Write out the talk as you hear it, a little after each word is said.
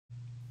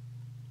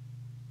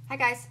Hi,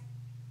 guys.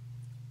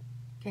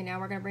 Okay, now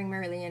we're going to bring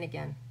Mary Lee in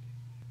again.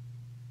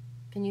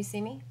 Can you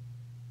see me?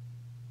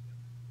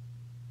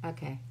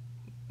 Okay.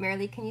 Mary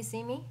Lee, can you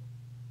see me?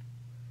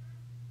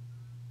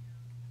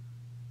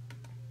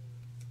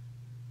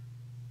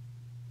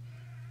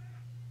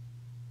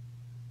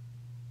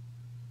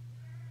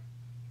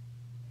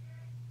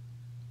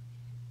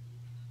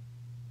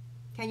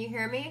 Can you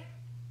hear me?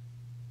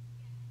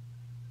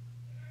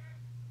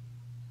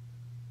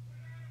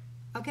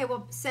 Okay,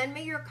 well, send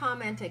me your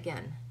comment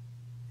again,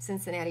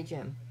 Cincinnati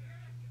Gym.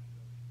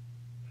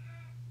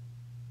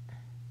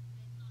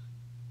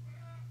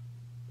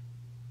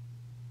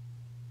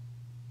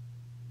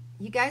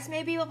 You guys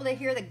may be able to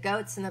hear the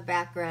goats in the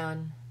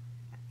background.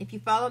 If you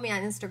follow me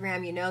on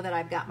Instagram, you know that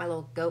I've got my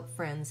little goat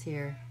friends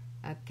here.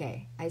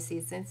 Okay, I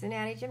see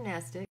Cincinnati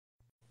Gymnastics.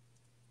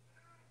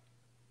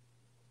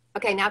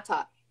 Okay, now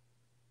talk.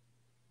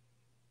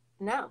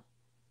 No.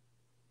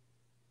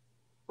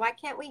 Why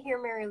can't we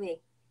hear Mary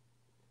Lee?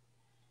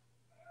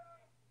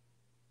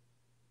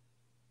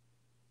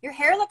 Your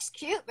hair looks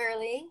cute, Mary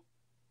Lee.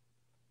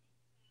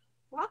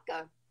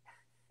 Welcome.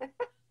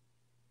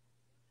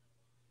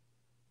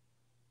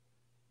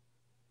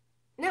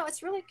 No,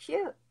 it's really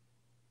cute.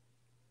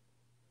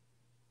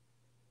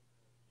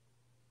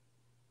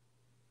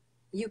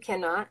 You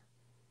cannot?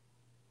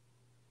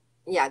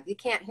 Yeah, you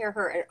can't hear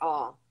her at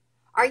all.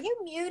 Are you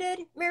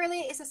muted, Mary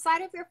Lee? Is the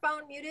side of your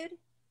phone muted?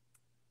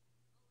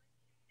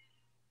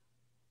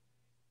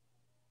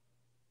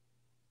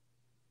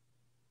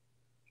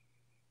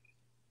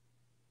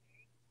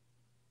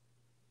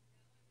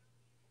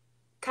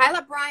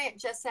 Kyla Bryant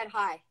just said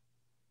hi.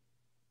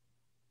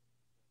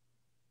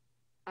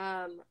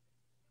 Um,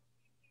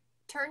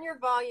 turn your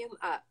volume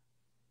up,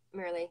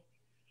 Mary Lee.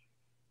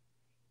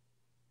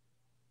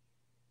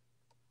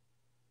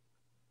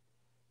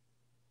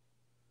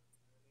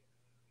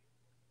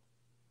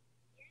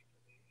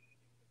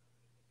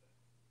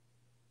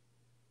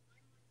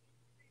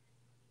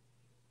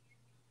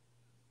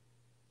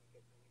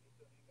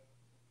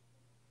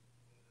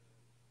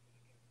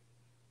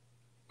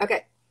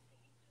 Okay.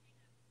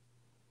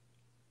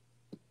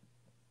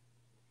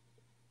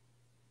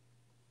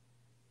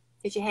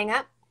 Did you hang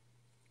up?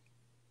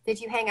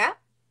 Did you hang up?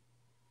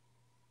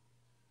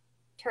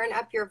 Turn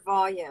up your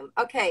volume.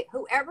 Okay,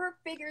 whoever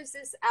figures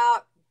this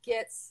out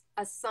gets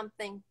a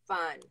something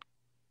fun.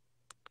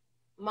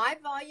 My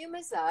volume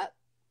is up.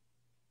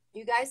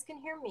 You guys can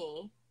hear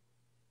me.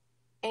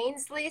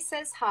 Ainsley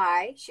says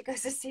hi. She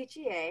goes to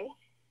CGA.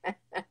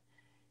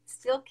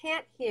 Still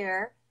can't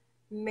hear.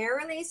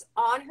 Marilee's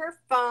on her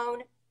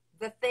phone.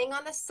 The thing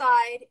on the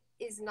side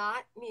is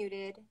not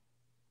muted.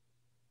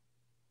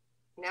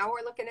 Now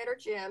we're looking at her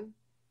gym.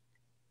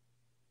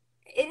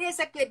 It is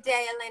a good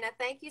day, Elena.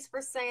 Thank you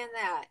for saying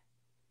that.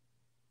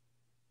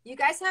 You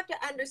guys have to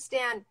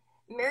understand,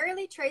 Mary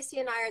Lee, Tracy,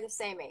 and I are the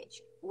same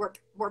age.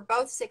 We're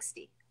both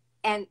 60.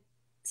 And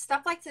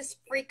stuff like this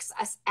freaks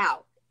us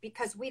out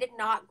because we did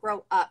not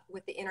grow up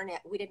with the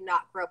internet. We did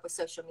not grow up with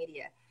social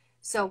media.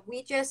 So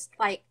we just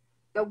like,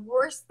 the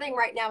worst thing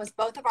right now is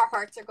both of our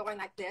hearts are going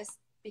like this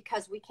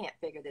because we can't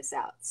figure this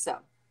out. So.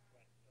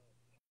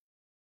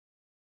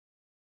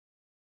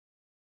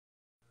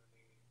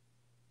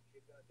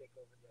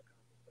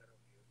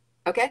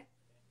 Okay.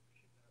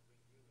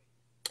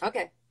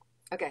 Okay.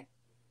 Okay.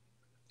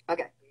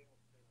 Okay.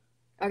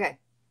 Okay.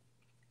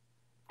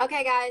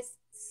 Okay, guys.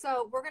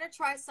 So we're going to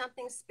try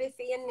something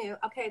spiffy and new.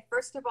 Okay,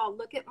 first of all,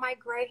 look at my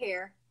gray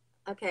hair.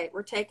 Okay,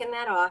 we're taking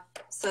that off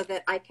so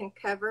that I can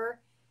cover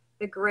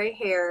the gray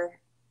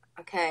hair.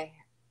 Okay,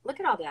 look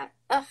at all that.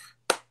 Ugh.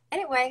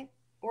 Anyway,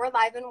 we're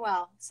alive and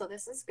well, so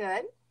this is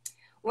good.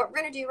 What we're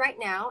going to do right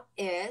now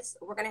is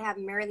we're going to have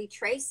Mary Lee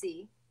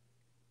Tracy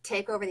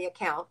take over the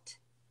account,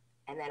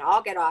 and then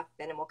I'll get off,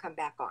 then we'll come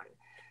back on.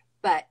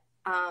 But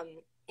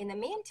in the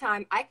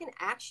meantime, I can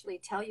actually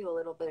tell you a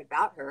little bit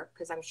about her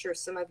because I'm sure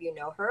some of you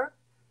know her.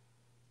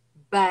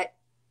 But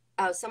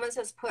someone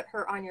says put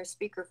her on your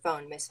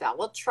speakerphone, Miss Val.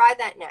 We'll try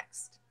that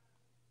next.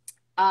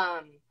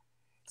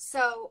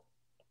 So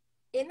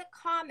in the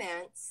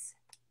comments,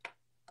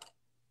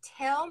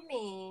 tell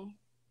me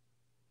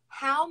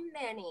how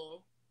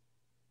many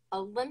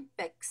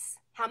Olympics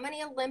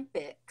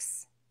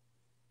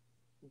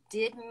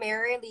did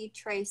Mary Lee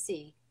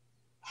Tracy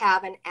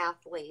have an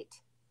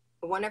athlete,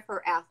 one of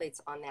her athletes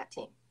on that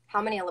team?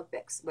 How many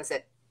Olympics? Was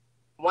it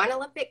 1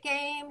 Olympic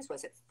Games?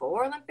 Was it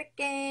 4 Olympic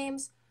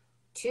Games?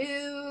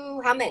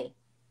 2? How many?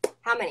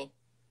 How many?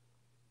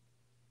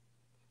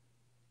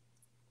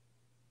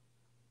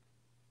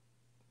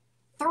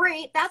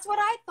 Three. That's what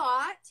I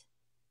thought.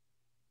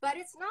 But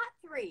it's not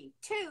 3.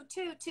 2,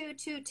 2, 2,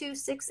 2, 2,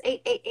 6,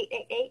 8, 8, 8,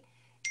 8, 8.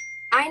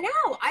 I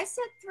know. I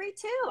said 3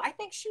 too. I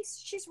think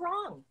she's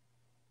wrong.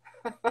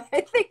 I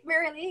think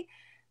Mary Lee,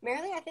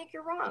 I think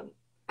you're wrong.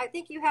 I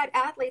think you had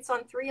athletes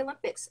on 3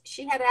 Olympics.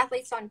 She had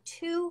athletes on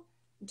 2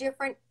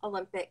 different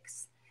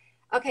Olympics.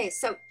 Okay,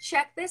 so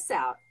check this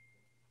out.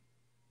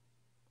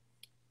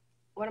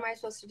 What am I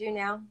supposed to do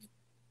now?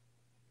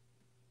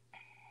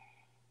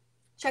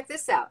 Check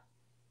this out.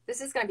 This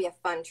is going to be a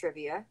fun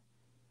trivia.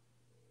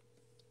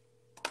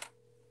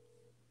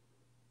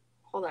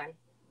 Hold on.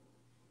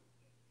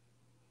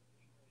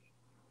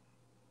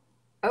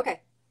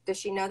 Okay. Does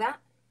she know that?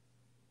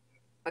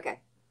 Okay.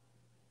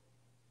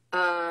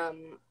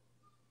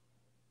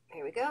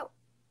 Here we go.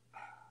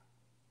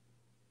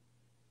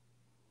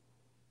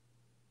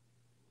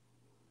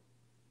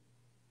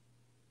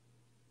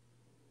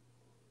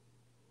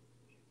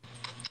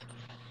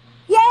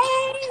 Yay!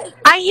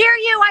 I hear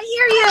you. I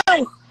hear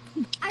you.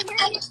 I hear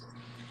you.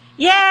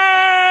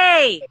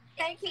 Yay!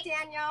 Thank you,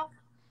 Daniel.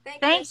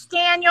 Thanks,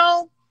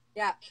 Daniel.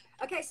 Yeah.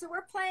 Okay, so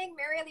we're playing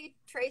Mary Lee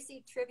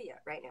Tracy trivia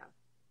right now.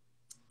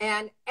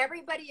 And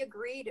everybody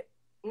agreed,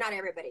 not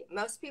everybody,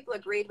 most people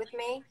agreed with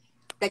me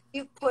that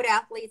you put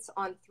athletes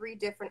on 3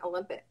 different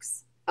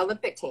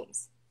Olympic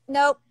teams.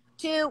 Nope,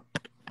 2.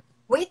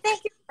 We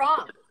think you're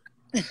wrong.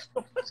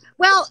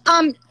 Well,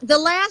 the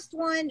last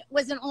one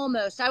was an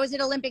almost. I was at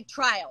Olympic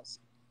trials.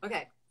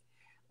 Okay.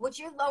 Would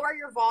you lower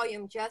your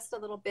volume just a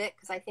little bit?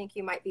 Because I think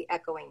you might be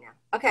echoing now.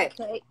 Okay.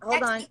 Okay,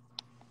 hold on.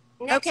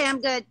 Okay, I'm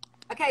good.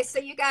 Okay, so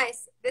you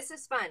guys, this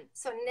is fun.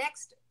 So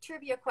next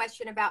trivia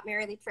question about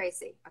Mary Lee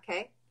Tracy,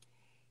 okay?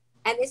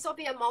 And this will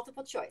be a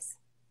multiple choice.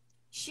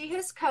 She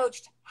has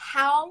coached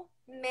how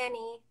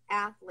many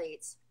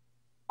athletes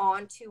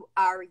onto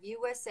our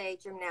USA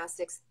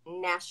Gymnastics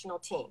national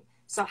team?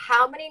 So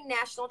how many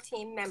national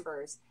team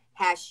members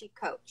has she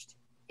coached?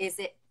 Is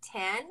it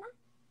 10?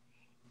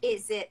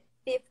 Is it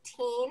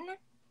 15?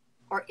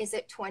 Or is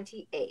it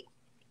 28?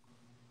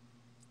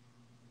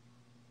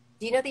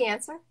 Do you know the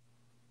answer?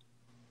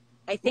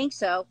 I think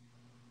so.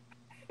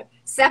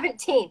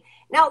 17.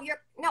 No,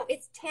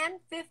 it's 10,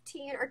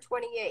 15, or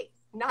 28,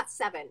 not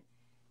 7.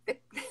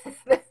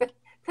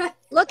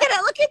 Look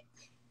at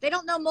they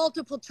don't know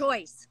multiple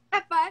choice.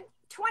 Have fun.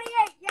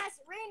 28. Yes,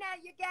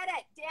 Rena, you get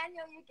it.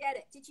 Daniel, you get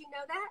it. Did you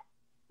know that,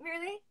 Mary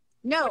Lee?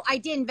 No, I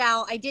didn't,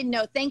 Val. I didn't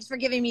know. Thanks for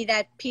giving me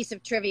that piece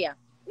of trivia.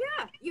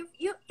 Yeah, you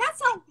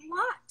that's a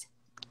lot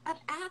of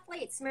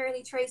athletes, Mary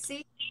Lee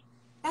Tracy.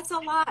 That's a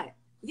lot.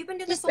 You've been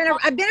doing this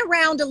I've been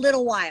around a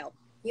little while.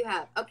 You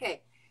have.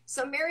 Okay.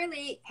 So Mary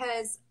Lee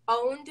has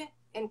owned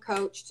and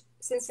coached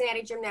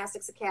Cincinnati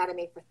Gymnastics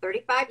Academy for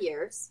 35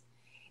 years.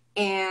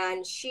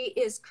 And she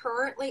is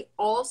currently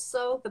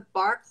also the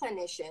bar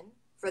clinician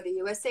for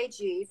the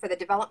USAG, for the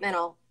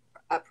developmental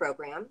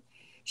program.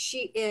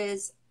 She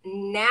is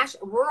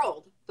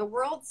the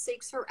world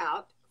seeks her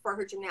out for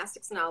her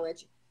gymnastics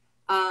knowledge.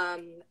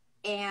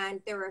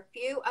 And there are a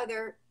few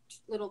other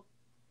little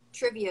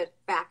trivia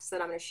facts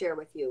that I'm going to share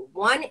with you.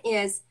 One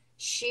is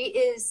she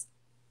is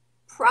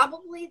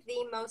probably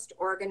the most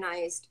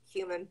organized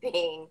human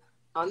being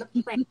on the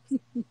planet.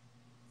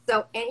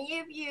 So any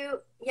of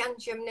you young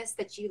gymnasts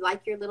that you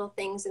like your little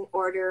things in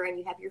order and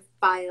you have your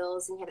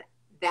files and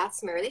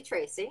that's Mary Lee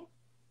Tracy.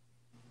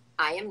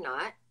 I am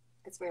not.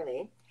 It's Mary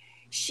Lee.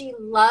 She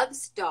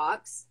loves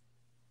dogs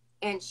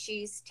and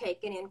she's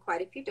taken in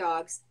quite a few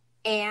dogs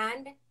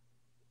and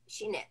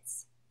she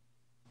knits.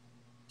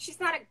 She's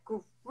not a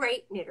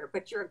great knitter,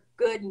 but you're a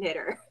good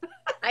knitter.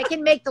 I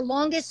can make the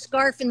longest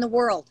scarf in the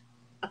world.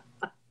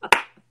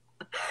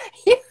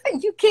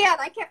 You can.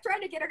 I kept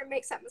trying to get her to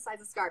make something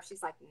besides a scarf.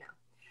 She's like,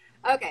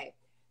 no. Okay.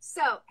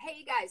 So, hey,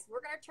 you guys,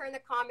 we're going to turn the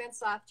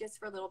comments off just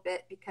for a little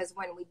bit because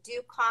when we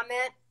do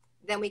comment,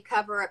 then we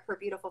cover up her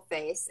beautiful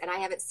face. And I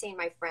haven't seen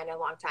my friend in a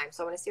long time,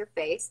 so I want to see her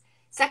face.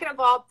 Second of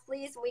all,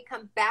 please, when we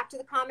come back to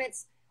the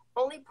comments,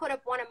 only put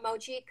up one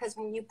emoji because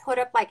when you put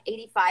up like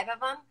 85 of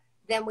them,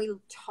 then we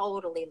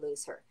totally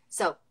lose her.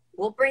 So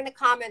we'll bring the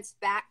comments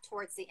back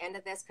towards the end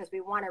of this because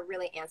we want to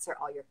really answer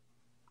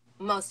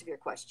most of your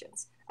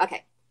questions.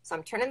 Okay, so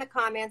I'm turning the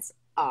comments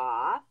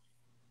off.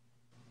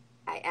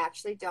 I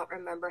actually don't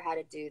remember how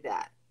to do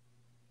that.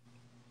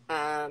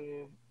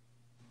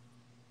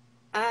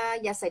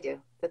 Yes, I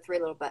do. The 3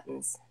 little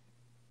buttons.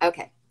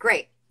 Okay,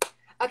 great.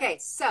 Okay,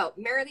 so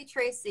Mary Lee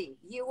Tracy,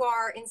 you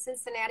are in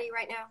Cincinnati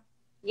right now?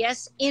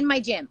 Yes, in my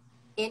gym.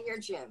 In your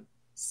gym.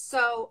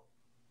 So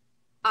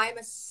I'm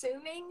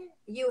assuming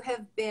you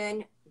have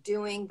been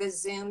doing the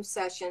Zoom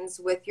sessions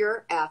with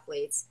your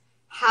athletes.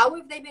 How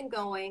have they been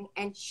going?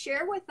 And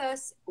share with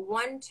us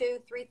 1, 2,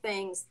 3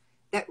 things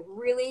that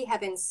really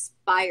have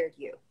inspired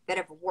you, that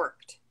have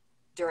worked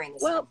during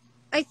this. Well,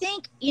 I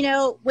think,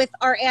 with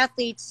our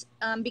athletes,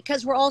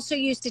 because we're also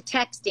used to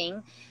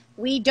texting,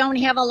 we don't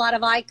have a lot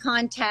of eye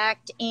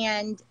contact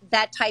and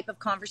that type of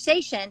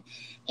conversation.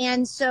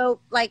 And so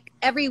like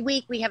every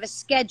week we have a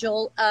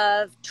schedule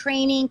of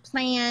training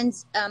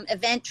plans,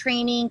 event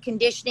training,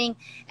 conditioning,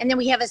 and then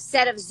we have a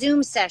set of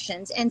Zoom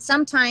sessions. And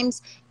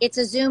sometimes it's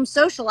a Zoom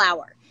social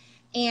hour.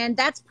 And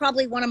that's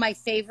probably one of my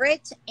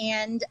favorites.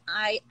 And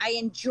I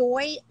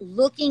enjoy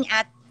looking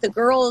at the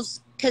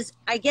girls because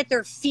I get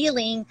their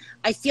feeling.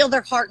 I feel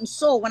their heart and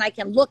soul when I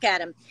can look at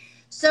them.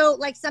 So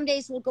like some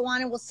days we'll go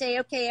on and we'll say,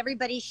 okay,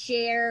 everybody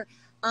share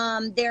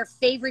their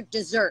favorite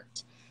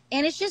dessert.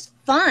 And it's just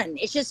fun.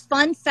 It's just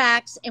fun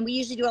facts. And we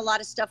usually do a lot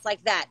of stuff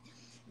like that.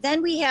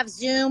 Then we have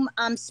Zoom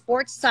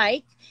sports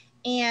psych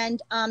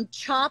and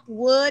chop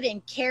wood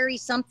and carry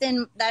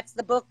something. That's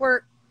the book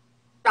where,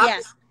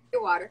 yes.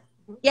 Your water.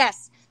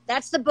 Yes.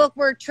 that's the book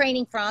we're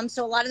training from.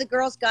 So a lot of the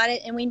girls got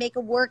it, and we make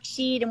a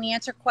worksheet and we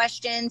answer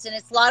questions, and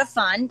it's a lot of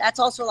fun. That's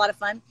also a lot of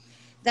fun.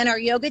 Then our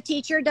yoga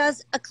teacher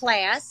does a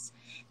class,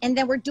 and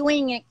then we're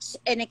doing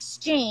an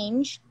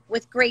exchange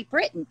with Great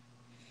Britain.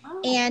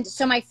 Oh. And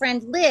so my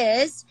friend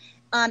Liz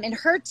and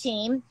her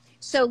team,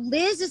 so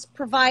Liz is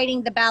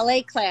providing the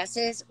ballet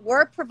classes.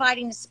 We're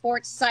providing the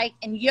sports psych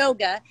and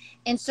yoga.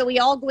 And so we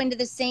all go into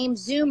the same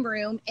Zoom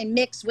room and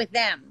mix with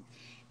them.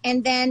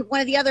 And then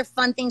one of the other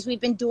fun things we've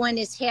been doing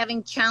is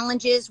having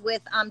challenges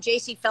with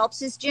JC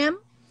Phelps's gym.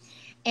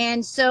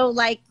 And so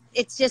like,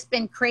 it's just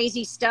been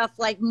crazy stuff,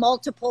 like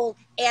multiple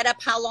add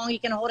up how long you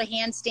can hold a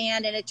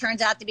handstand. And it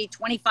turns out to be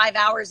 25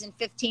 hours and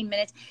 15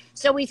 minutes.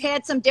 So we've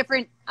had some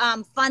different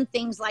fun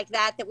things like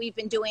that we've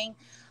been doing.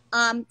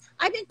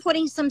 I've been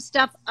putting some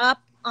stuff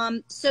up.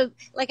 So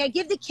like I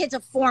give the kids a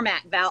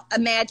format, Val,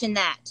 imagine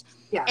that.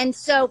 Yeah. And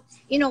so,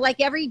 you know,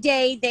 like every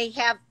day they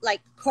have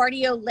like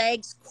cardio,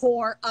 legs,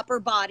 core, upper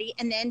body,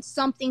 and then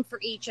something for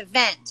each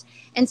event.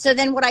 And so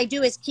then what I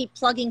do is keep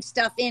plugging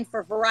stuff in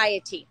for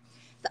variety.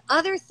 The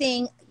other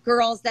thing,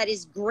 girls, that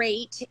is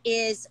great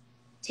is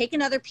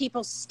taking other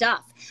people's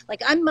stuff.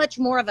 Like I'm much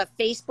more of a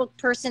Facebook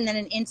person than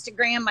an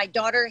Instagram. My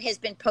daughter has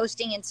been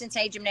posting in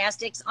Cincinnati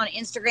Gymnastics on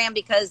Instagram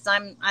because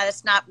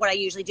that's not what I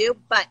usually do,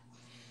 but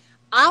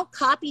I'll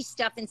copy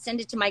stuff and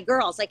send it to my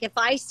girls. Like if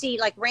I see,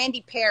 like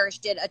Randy Parrish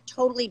did a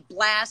totally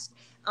blast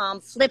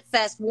Flip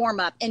Fest warm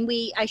up, and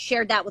I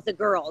shared that with the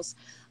girls.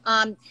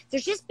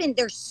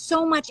 There's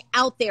so much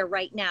out there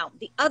right now.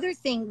 The other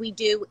thing we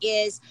do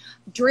is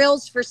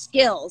drills for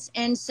skills.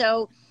 And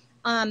so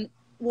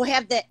we'll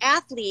have the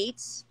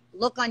athletes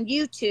look on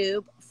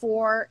YouTube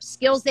for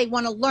skills they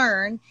want to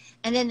learn,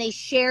 and then they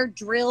share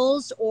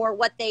drills or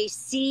what they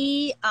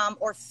see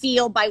or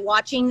feel by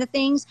watching the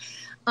things.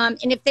 And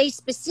if they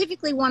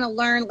specifically want to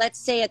learn, let's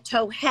say a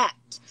toe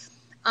hect,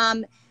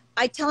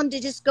 I tell them to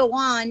just go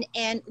on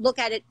and look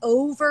at it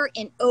over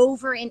and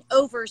over and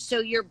over so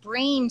your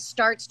brain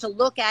starts to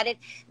look at it.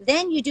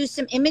 Then you do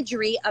some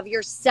imagery of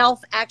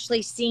yourself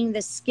actually seeing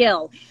the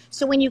skill.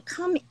 So when you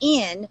come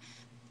in,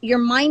 your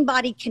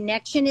mind-body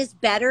connection is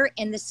better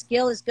and the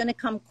skill is going to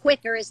come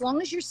quicker as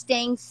long as you're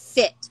staying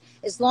fit.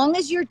 As long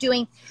as you're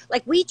doing,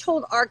 like we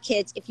told our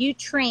kids, if you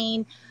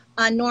train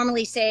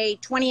normally, say,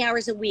 20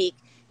 hours a week,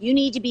 you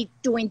need to be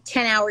doing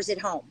 10 hours at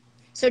home.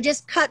 So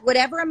just cut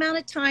whatever amount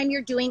of time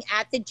you're doing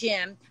at the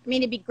gym. I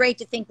mean, it'd be great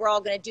to think we're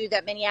all going to do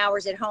that many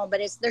hours at home,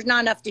 but there's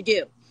not enough to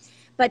do.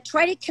 But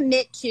try to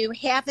commit to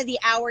half of the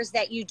hours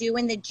that you do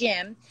in the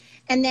gym,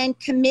 and then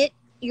commit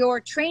your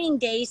training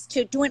days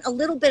to doing a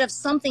little bit of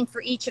something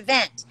for each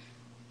event.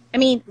 I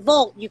mean,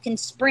 vault, you can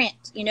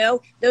sprint, you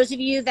know, those of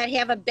you that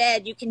have a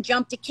bed, you can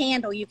jump to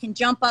candle, you can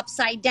jump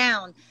upside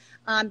down.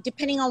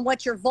 Depending on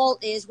what your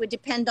vault is would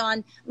depend on,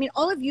 I mean,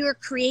 all of you are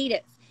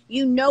creative.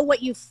 You know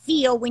what you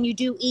feel when you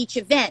do each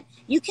event.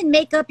 You can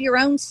make up your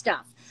own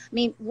stuff. I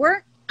mean,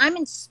 I'm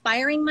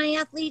inspiring my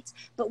athletes,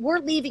 but we're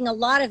leaving a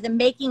lot of the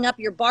making up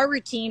your bar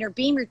routine or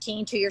beam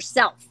routine to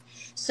yourself.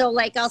 So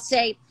like I'll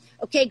say,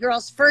 okay,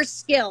 girls, first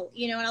skill,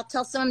 you know, and I'll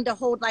tell some to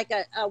hold like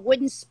a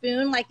wooden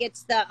spoon, like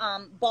it's the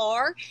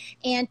bar,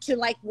 and to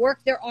like work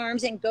their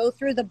arms and go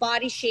through the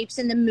body shapes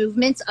and the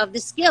movements of the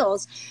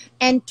skills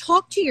and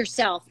talk to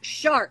yourself,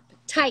 sharp,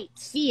 tight,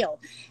 feel.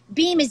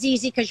 Beam is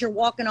easy because you're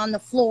walking on the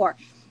floor.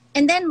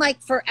 And then like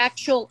for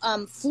actual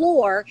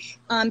floor,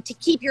 to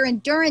keep your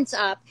endurance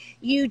up,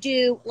 you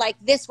do like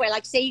this way.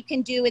 Like say you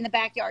can do in the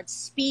backyard,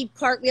 speed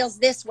cartwheels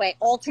this way,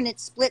 alternate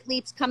split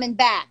leaps coming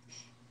back,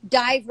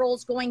 dive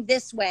rolls going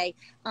this way,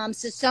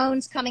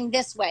 Sassones coming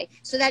this way,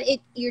 so that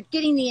you're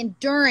getting the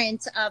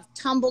endurance of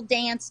tumble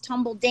dance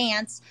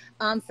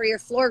for your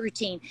floor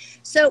routine.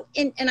 So,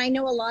 and I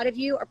know a lot of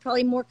you are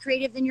probably more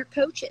creative than your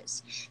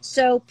coaches.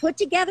 So put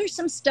together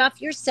some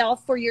stuff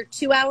yourself for your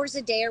 2 hours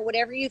a day or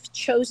whatever you've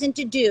chosen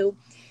to do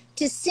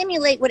to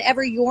simulate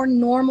whatever your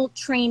normal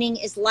training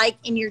is like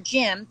in your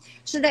gym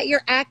so that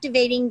you're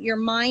activating your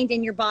mind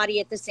and your body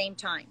at the same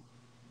time.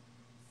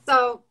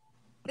 So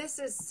this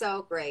is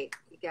so great,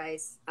 you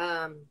guys.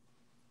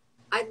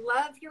 I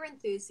love your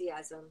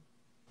enthusiasm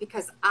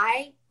because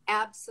I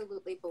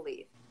absolutely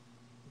believe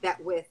that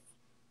with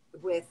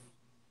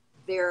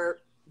their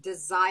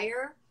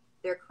desire,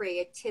 their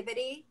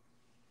creativity,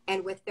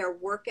 and with their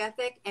work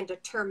ethic and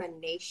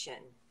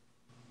determination,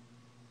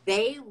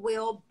 they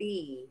will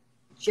be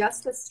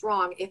just as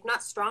strong, if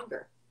not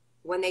stronger,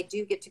 when they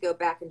do get to go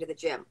back into the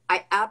gym.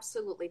 I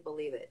absolutely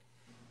believe it.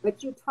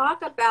 But you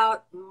talk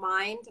about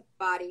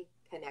mind-body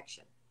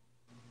connection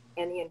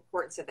and the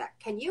importance of that.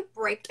 Can you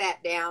break that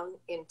down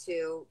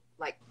into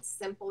like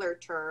simpler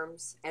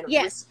terms? And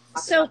yes.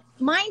 So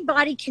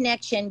mind-body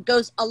connection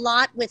goes a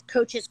lot with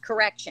coaches'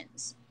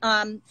 corrections.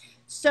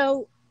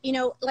 So, you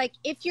know, like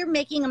if you're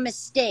making a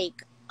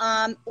mistake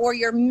or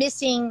you're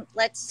missing,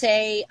 let's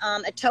say,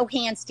 a toe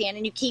handstand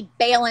and you keep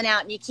bailing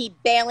out and you keep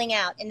bailing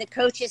out and the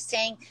coach is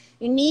saying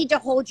you need to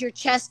hold your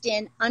chest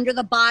in under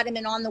the bottom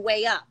and on the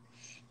way up.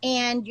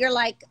 And you're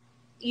like,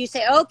 you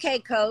say, okay,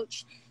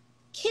 coach,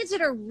 kids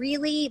that are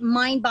really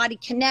mind body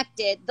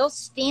connected, they'll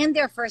stand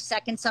there for a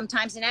second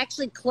sometimes and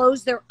actually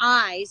close their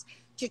eyes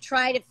to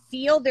try to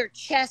feel their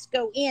chest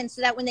go in,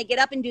 so that when they get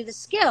up and do the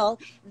skill,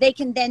 they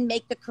can then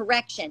make the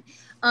correction.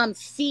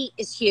 Feet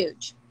is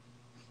huge.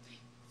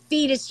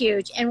 Feet is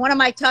huge. And one of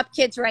my top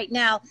kids right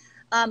now,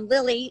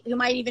 Lily, who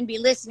might even be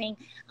listening,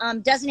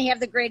 doesn't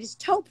have the greatest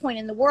toe point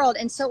in the world.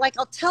 And so, like,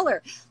 I'll tell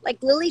her,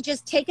 like, Lily,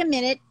 just take a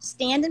minute,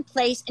 stand in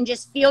place, and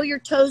just feel your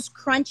toes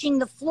crunching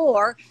the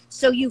floor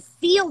so you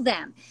feel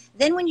them.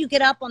 Then when you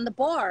get up on the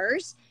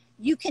bars,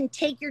 you can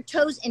take your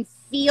toes and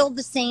feel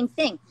the same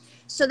thing.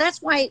 So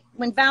that's why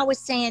when Val was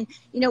saying,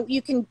 you know,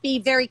 you can be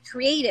very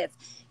creative,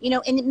 you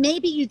know, and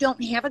maybe you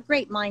don't have a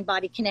great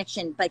mind-body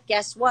connection, but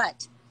guess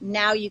what?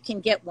 Now you can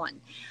get one.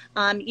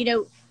 You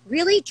know,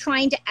 really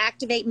trying to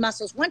activate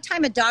muscles. One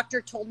time a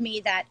doctor told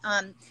me that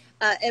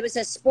it was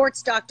a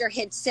sports doctor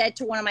had said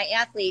to one of my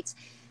athletes,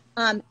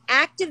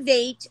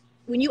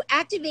 when you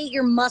activate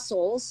your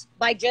muscles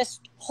by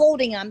just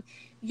holding them,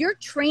 you're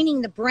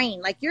training the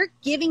brain, like you're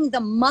giving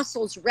the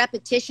muscles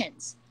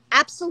repetitions.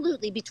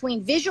 Absolutely.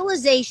 Between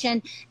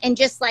visualization and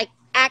just like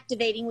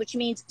activating, which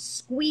means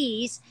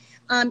squeeze,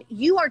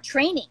 you are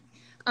training.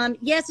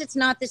 Yes, it's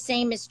not the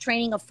same as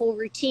training a full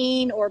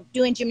routine or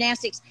doing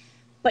gymnastics,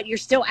 but you're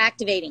still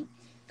activating.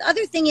 The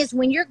other thing is,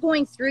 when you're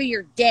going through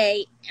your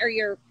day or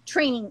your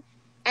training,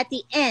 at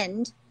the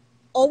end,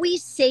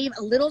 always save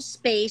a little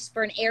space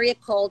for an area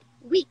called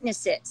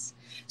weaknesses.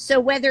 So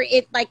whether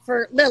it, like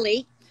for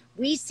Lily,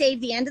 we save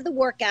the end of the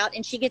workout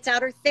and she gets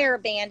out her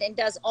TheraBand and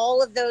does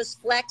all of those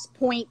flex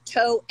point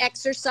toe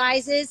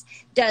exercises,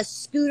 does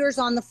scooters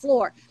on the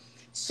floor.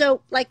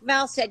 So like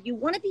Val said, you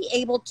want to be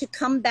able to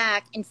come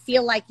back and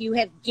feel like you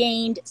have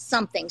gained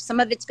something. Some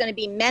of it's going to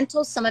be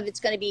mental. Some of it's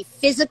going to be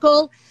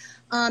physical.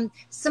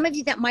 Some of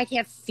you that might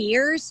have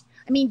fears.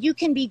 I mean, you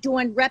can be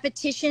doing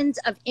repetitions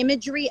of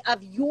imagery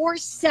of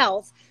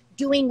yourself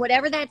doing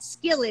whatever that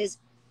skill is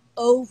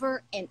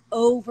over and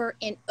over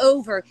and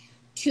over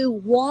to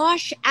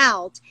wash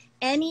out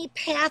any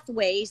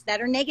pathways that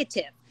are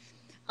negative.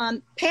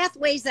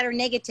 Pathways that are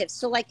negative.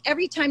 So like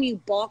every time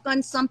you balk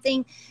on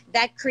something,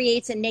 that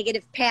creates a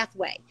negative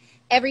pathway.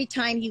 Every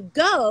time you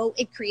go,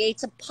 it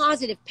creates a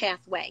positive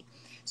pathway.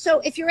 So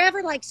if you're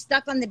ever like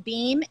stuck on the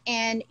beam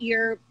and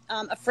you're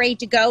afraid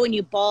to go and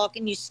you balk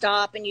and you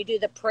stop and you do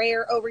the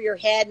prayer over your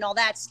head and all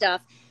that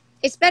stuff,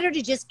 it's better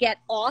to just get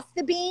off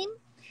the beam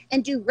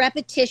and do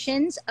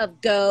repetitions of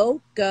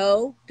go,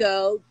 go,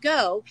 go,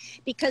 go,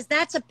 because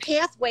that's a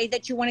pathway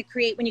that you want to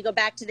create when you go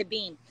back to the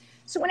beam.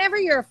 So whenever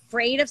you're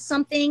afraid of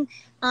something,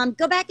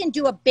 go back and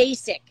do a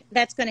basic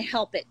that's going to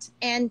help it.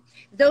 And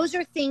those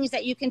are things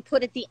that you can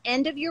put at the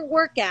end of your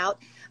workout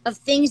of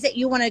things that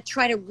you want to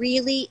try to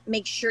really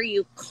make sure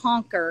you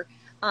conquer.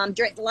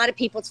 During a lot of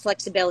people, it's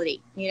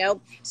flexibility. You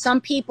know,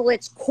 some people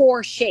it's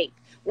core shape.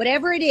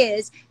 Whatever it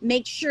is,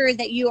 make sure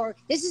that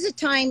this is a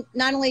time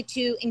not only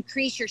to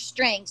increase your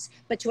strengths,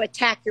 but to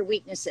attack your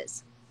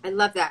weaknesses. I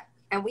love that.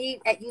 And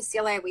we at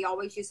UCLA, we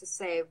always used to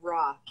say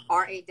RAW,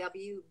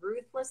 R-A-W,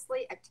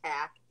 ruthlessly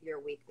attack your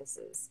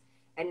weaknesses.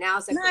 And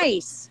now's a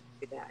nice.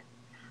 Great time to do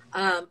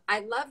that. I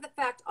love the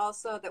fact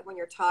also that when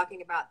you're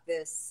talking about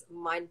this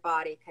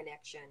mind-body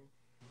connection,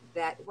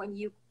 that when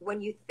you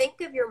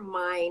think of your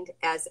mind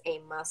as a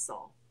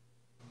muscle,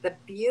 the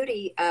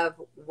beauty of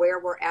where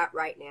we're at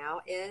right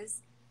now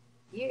is,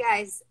 you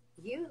guys,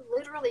 you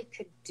literally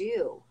could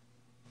do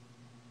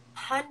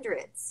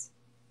hundreds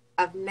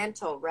of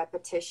mental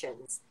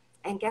repetitions.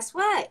 And guess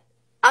what?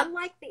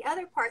 Unlike the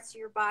other parts of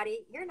your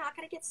body, you're not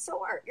going to get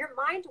sore. Your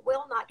mind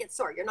will not get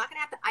sore. You're not going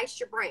to have to ice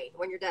your brain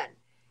when you're done.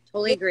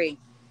 Totally agree.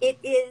 It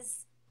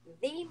is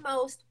the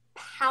most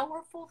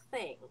powerful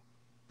thing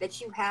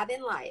that you have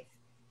in life.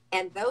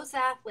 And those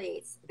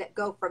athletes that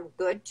go from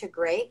good to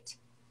great,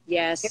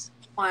 yes, they're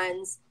the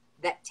ones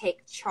that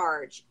take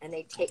charge and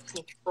they take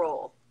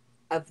control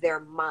of their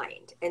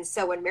mind. And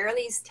so when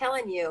Marilee's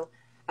telling you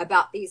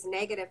about these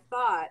negative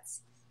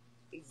thoughts,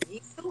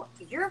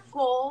 your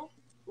goal,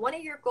 one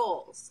of your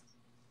goals,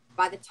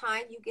 by the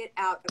time you get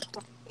out of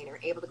quarantine or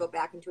able to go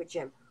back into a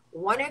gym,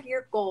 one of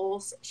your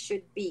goals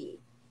should be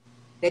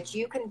that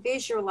you can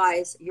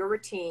visualize your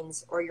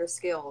routines or your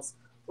skills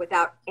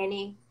without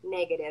any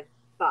negative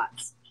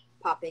thoughts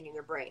popping in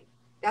your brain.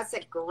 That's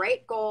a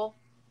great goal,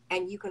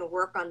 and you can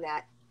work on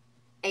that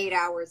 8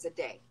 hours a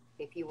day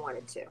if you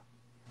wanted to.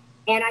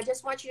 And I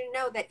just want you to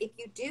know that if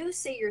you do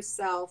see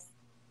yourself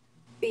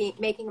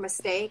making a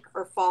mistake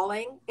or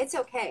falling, it's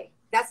okay.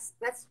 That's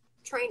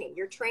training.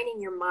 You're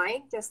training your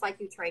mind just like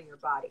you train your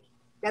body.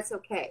 That's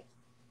okay.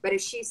 But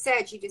as she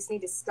said, you just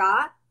need to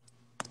stop,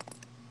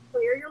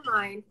 clear your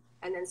mind,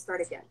 and then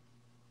start again.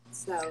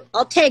 So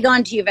I'll tag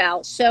on to you,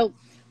 Val. So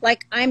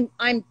like I'm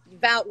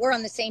Val, we're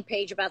on the same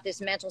page about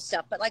this mental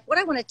stuff. But like what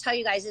I want to tell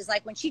you guys is,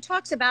 like when she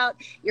talks about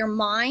your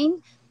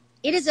mind,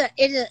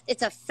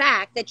 it's a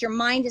fact that your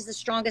mind is the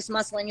strongest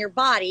muscle in your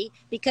body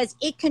because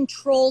it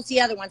controls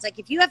the other ones. Like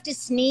if you have to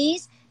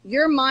sneeze,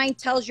 Your mind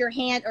tells your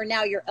hand, or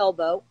now your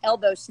elbow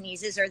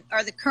sneezes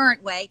are the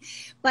current way,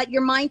 but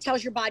your mind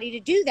tells your body to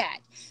do that.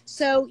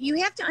 So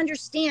you have to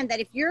understand that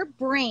if your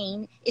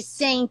brain is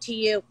saying to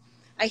you,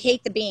 I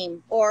hate the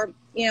beam, or,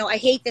 I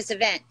hate this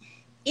event,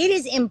 it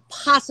is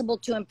impossible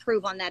to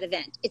improve on that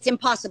event. It's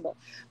impossible.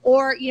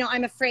 Or,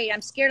 I'm afraid,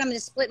 I'm scared, I'm going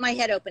to split my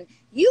head open.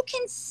 You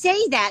can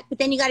say that, but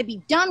then you got to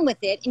be done with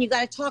it, and you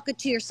got to talk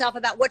to yourself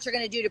about what you're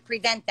going to do to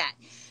prevent that.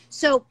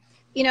 So,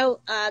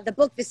 the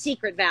book, The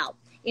Secret, Val,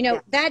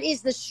 that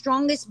is the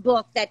strongest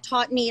book that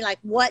taught me, like,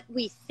 what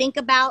we think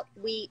about,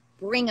 we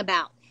bring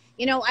about.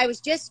 I was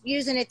just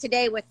using it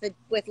today with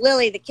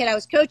Lily, the kid I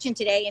was coaching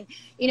today.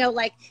 And,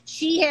 like,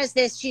 she has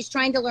this, she's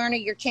trying to learn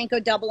a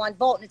Yurchenko double on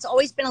vault. And it's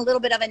always been a little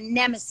bit of a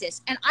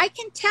nemesis. And I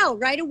can tell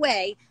right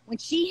away when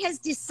she has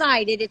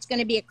decided it's going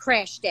to be a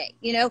crash day.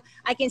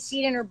 I can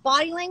see it in her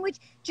body language,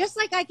 just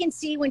like I can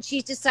see when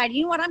she's decided,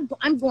 you know what,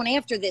 I'm going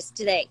after this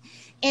today.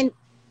 And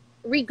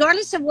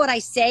regardless of what I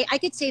say, I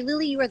could say,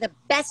 Lily, you are the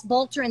best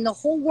vaulter in the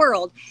whole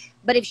world.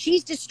 But if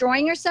she's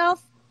destroying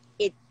herself,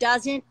 it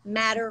doesn't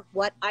matter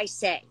what I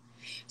say.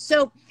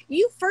 So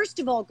you, first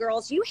of all,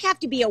 girls, you have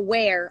to be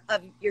aware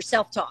of your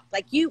self-talk.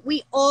 Like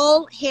we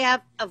all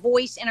have a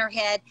voice in our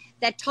head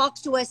that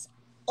talks to us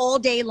all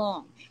day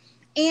long.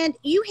 And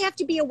you have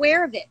to be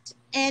aware of it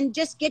and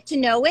just get to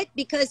know it,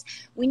 because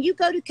when you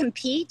go to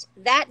compete,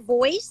 that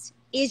voice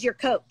is your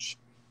coach.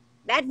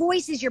 That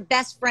voice is your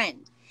best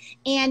friend.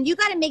 And you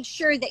got to make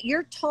sure that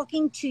you're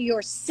talking to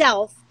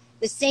yourself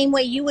the same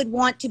way you would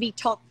want to be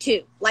talked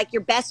to, like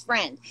your best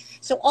friend.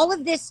 So all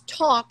of this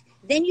talk,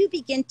 then you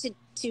begin to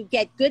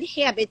get good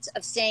habits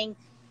of saying,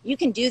 you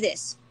can do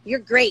this. You're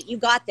great. You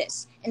got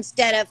this.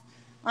 Instead of,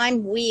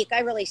 I'm weak. I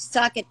really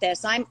suck at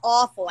this. I'm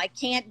awful. I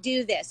can't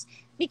do this.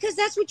 Because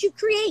that's what you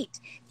create.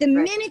 The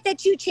minute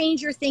that you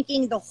change your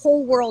thinking, the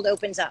whole world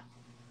opens up.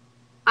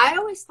 I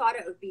always thought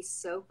it would be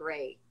so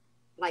great.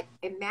 Like,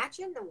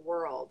 imagine the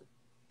world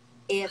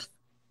if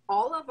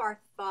all of our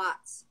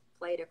thoughts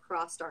played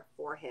across our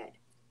forehead.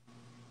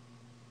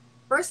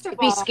 First of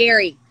all, it'd be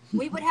scary.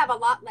 We would have a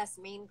lot less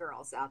mean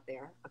girls out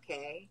there,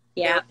 okay?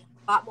 Yeah.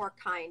 A lot more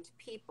kind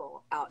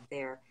people out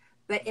there.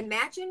 But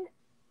imagine,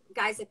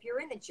 guys, if you're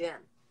in the gym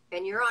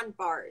and you're on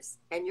bars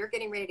and you're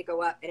getting ready to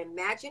go up, and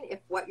imagine if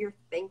what you're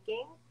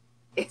thinking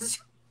is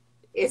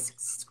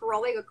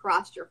scrolling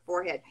across your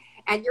forehead,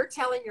 and you're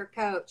telling your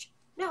coach,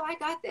 no, I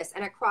got this.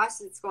 And across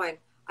it's going,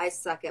 I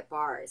suck at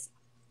bars.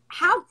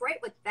 How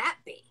great would that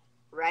be,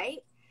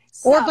 right?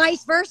 Or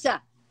vice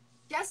versa.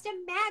 Just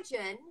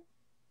imagine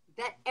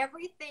that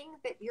everything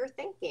that you're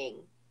thinking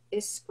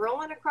is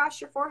scrolling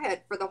across your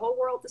forehead for the whole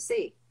world to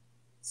see.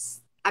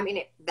 I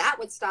mean, that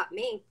would stop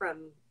me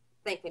from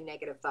thinking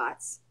negative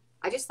thoughts.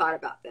 I just thought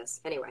about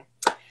this. Anyway.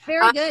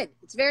 Very good.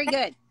 It's very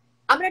good.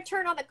 I'm going to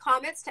turn on the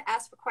comments to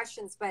ask for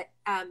questions, but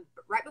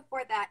right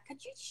before that,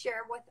 could you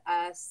share with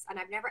us, and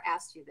I've never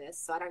asked you this,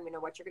 so I don't even know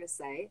what you're going to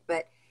say,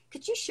 but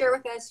could you share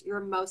with us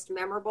your most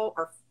memorable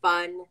or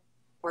fun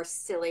or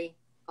silly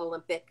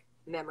Olympic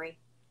memory?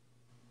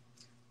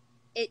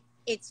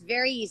 It's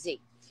very easy.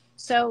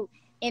 So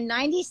in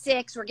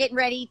 96, we're getting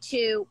ready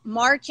to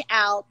march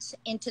out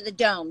into the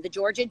Dome, the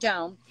Georgia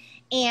Dome,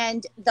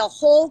 and the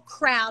whole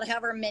crowd,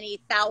 however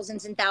many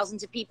thousands and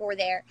thousands of people were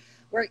there,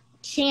 were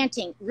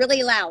chanting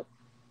really loud,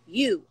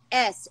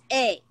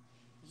 USA,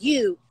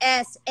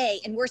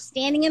 USA. And we're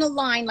standing in a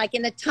line, like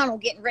in the tunnel,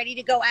 getting ready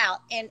to go out.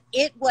 And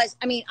it was,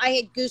 I mean, I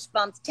had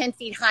goosebumps 10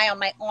 feet high on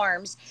my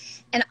arms.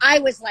 And I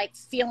was like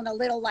feeling a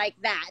little like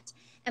that.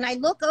 And I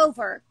look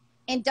over,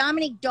 and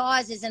Dominique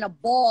Dawes is in a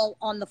ball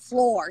on the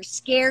floor,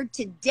 scared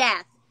to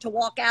death to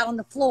walk out on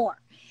the floor.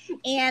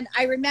 And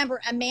I remember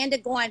Amanda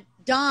going,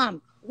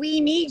 Dom, we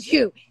need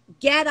you.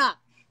 Get up.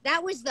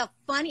 That was the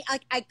funny,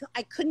 I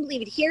couldn't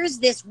believe it. Here's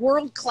this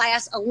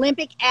world-class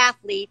Olympic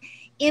athlete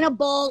in a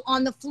ball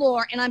on the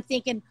floor. And I'm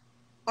thinking,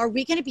 are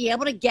we going to be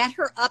able to get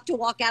her up to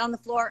walk out on the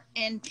floor?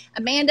 And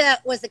Amanda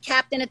was the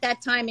captain at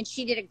that time, and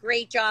she did a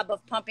great job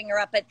of pumping her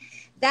up. But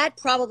that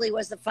probably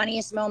was the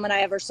funniest moment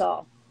I ever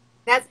saw.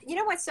 You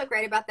know what's so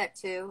great about that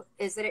too,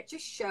 is that it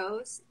just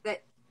shows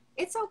that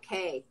it's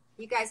okay.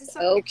 You guys, it's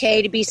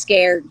okay to be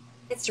scared.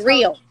 It's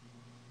real.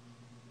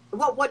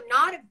 What would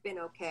not have been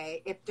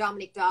okay if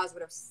Dominique Dawes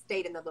would have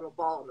stayed in the little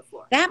ball on the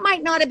floor. That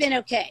might not have been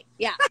okay.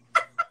 Yeah.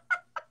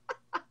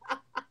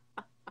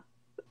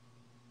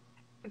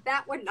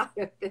 That would not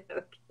have been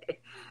okay.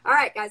 All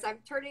right, guys, I'm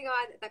turning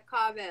on the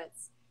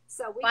comments.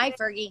 So Bye,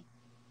 Fergie.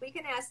 We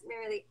can ask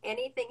Marilee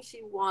anything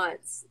she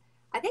wants.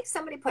 I think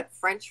somebody put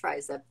French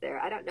fries up there.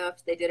 I don't know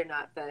if they did or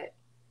not, but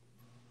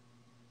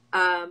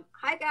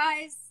hi,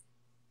 guys.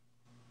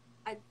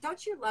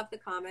 Don't you love the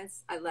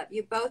comments? I love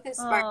you both.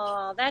 Inspired.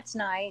 Oh, that's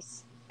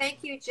nice. Thank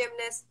you,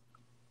 gymnast.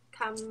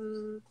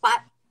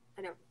 Plat.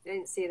 I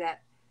didn't see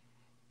that.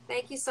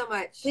 Thank you so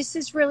much. This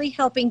is really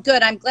helping.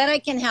 Good. I'm glad I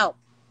can help.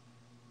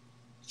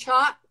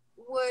 Chalk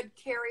would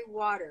carry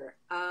water.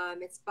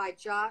 It's by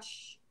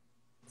Josh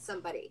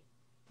somebody.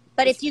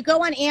 But if you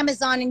go on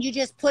Amazon and you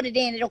just put it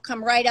in, it'll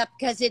come right up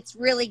because it's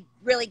really,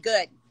 really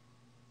good.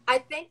 I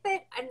think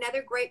that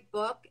another great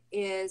book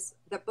is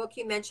the book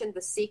you mentioned,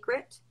 The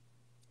Secret,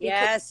 because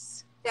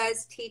Yes. it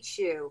does teach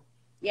you.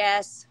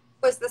 Yes.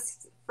 Was the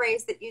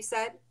phrase that you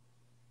said?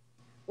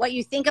 What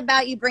you think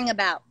about, you bring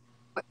about.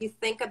 What you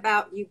think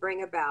about, you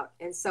bring about.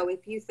 And so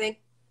if you think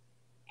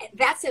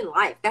that's in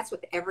life, that's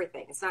with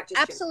everything. It's not just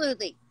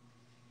Absolutely.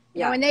 You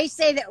know, yeah. when they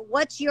say that,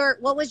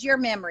 what was your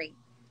memory?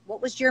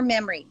 What was your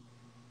memory?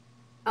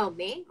 Oh,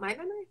 me? My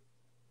memory?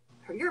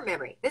 Or your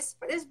memory? This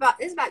is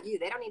about you.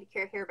 They don't need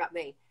to hear about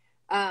me.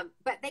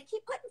 But they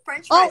keep putting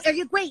French Oh, fries. are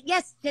you great?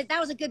 Yes, that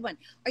was a good one.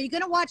 Are you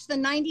going to watch the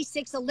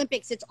 '96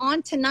 Olympics? It's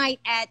on tonight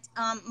at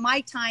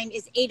my time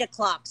is 8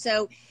 o'clock.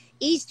 So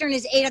Eastern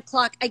is 8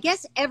 o'clock. I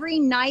guess every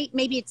night,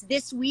 maybe it's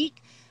this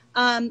week,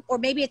 or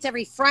maybe it's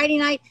every Friday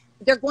night.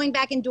 They're going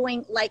back and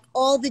doing like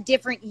all the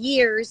different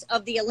years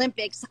of the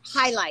Olympics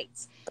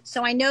highlights.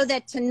 So I know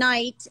that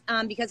tonight,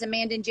 because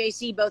Amanda and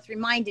JC both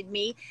reminded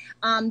me,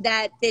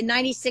 that the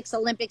 '96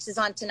 Olympics is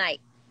on tonight.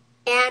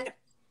 And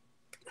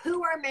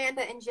who are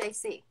Amanda and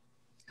JC?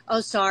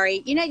 Oh,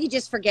 sorry. You know, you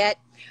just forget.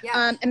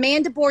 Yeah.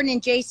 Amanda Borden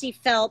and JC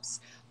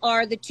Phelps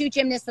are the two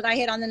gymnasts that I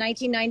had on the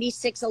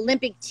 1996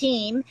 Olympic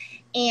team.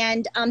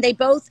 And they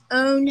both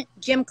own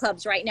gym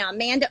clubs right now.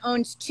 Amanda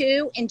owns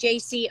two and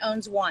JC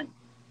owns one.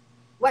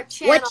 What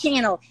What channel?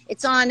 channel?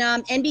 It's on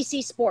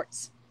NBC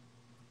Sports.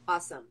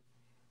 Awesome.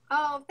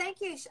 Oh, thank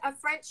you. A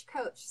French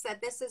coach said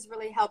this has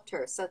really helped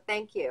her. So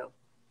thank you.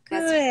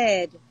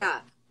 That's Good.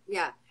 yeah.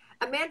 Yeah.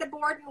 Amanda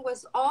Borden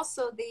was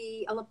also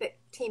the Olympic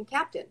team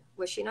captain,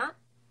 was she not?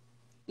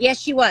 Yes,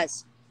 she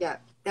was. Yeah,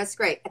 that's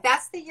great.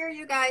 That's the year,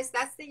 you guys.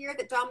 That's the year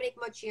that Dominique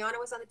Moceanu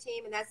was on the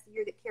team, and that's the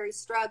year that Carrie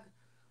Strug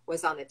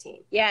was on the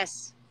team.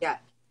 Yes. Yeah.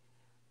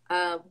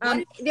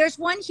 There's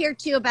one here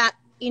too about,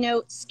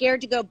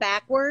 scared to go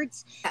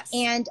backwards. Yes.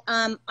 And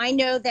I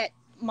know that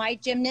my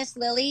gymnast,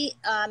 Lily,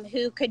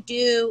 who could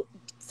do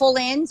full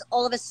ends,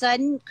 all of a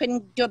sudden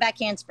couldn't do a back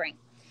handspring.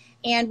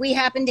 And we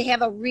happened to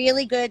have a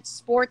really good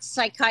sports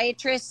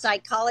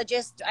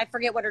psychologist, I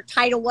forget what her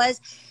title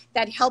was,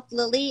 that helped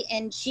Lily.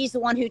 And she's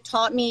the one who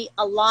taught me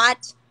a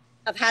lot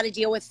of how to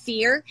deal with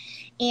fear.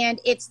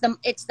 And it's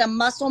the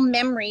muscle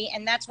memory.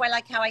 And that's why,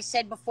 like how I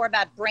said before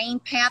about brain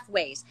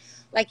pathways,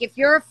 like if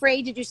you're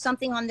afraid to do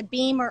something on the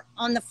beam or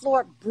on the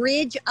floor,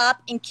 bridge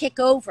up and kick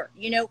over,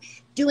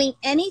 doing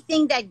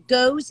anything that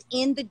goes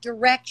in the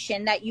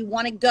direction that you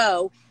want to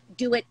go,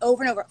 do it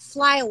over and over.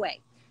 Fly away.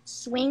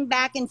 Swing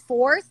back and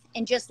forth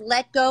and just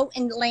let go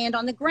and land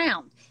on the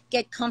ground.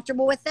 Get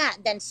comfortable with that.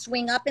 Then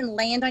swing up and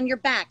land on your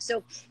back.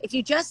 So if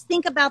you just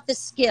think about the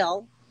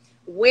skill,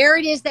 where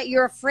it is that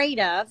you're afraid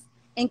of,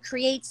 and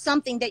create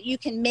something that you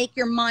can make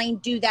your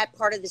mind do that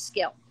part of the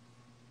skill.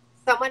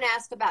 Someone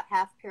asked about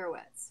half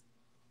pirouettes.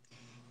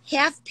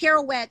 Half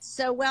pirouettes.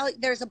 So, well,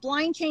 there's a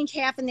blind change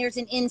half and there's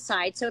an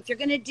inside. So if you're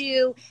going to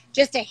do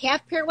just a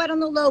half pirouette on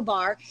the low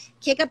bar,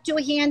 kick up to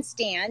a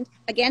handstand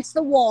against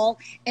the wall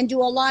and do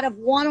a lot of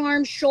one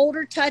arm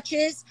shoulder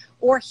touches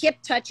or hip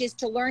touches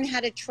to learn how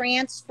to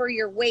transfer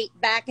your weight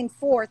back and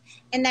forth.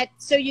 And that,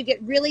 so you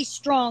get really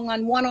strong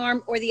on one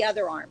arm or the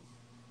other arm.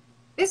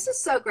 This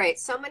is so great.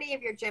 So many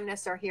of your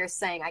gymnasts are here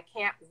saying, I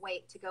can't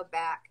wait to go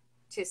back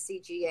to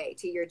CGA,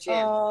 to your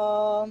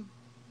gym.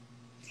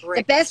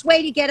 The best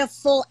way to get a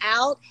full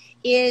out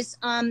is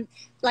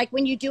like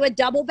when you do a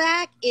double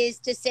back is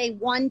to say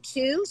 1,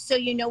 2, so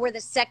you know where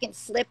the second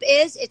flip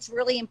is. It's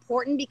really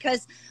important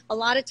because a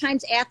lot of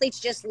times athletes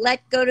just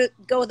let go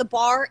of the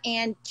bar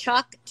and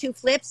chuck 2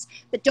 flips,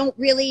 but don't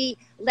really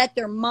let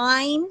their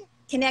mind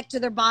connect to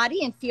their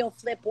body and feel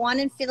flip 1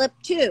 and flip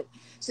 2.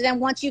 So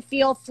then once you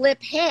feel flip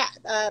 2,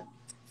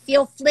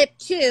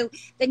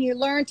 then you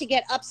learn to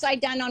get upside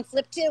down on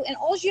flip 2. And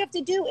all you have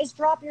to do is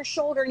drop your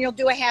shoulder and you'll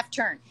do a half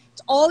turn.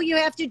 It's all you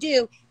have to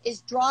do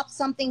is drop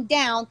something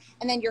down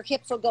and then your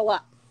hips will go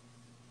up.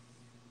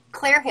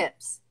 Clear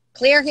hips.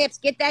 Clear hips.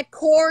 Get that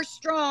core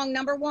strong.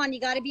 Number one,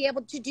 you got to be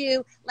able to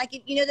do like,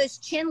 those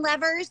chin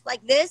levers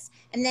like this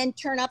and then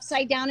turn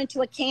upside down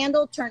into a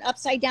candle, turn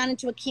upside down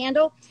into a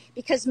candle,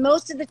 because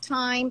most of the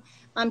time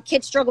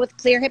kids struggle with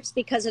clear hips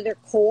because of their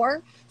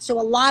core. So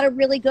a lot of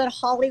really good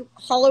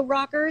hollow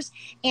rockers,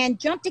 and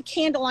jump to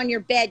candle on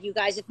your bed, you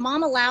guys. If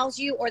mom allows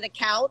you, or the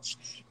couch,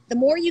 the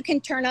more you can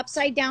turn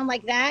upside down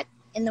like that,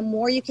 and the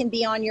more you can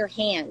be on your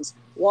hands.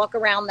 Walk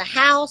around the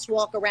house,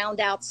 walk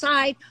around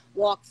outside,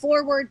 walk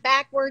forward,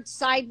 backwards,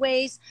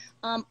 sideways.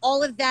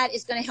 All of that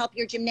is going to help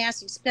your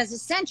gymnastics, because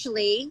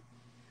essentially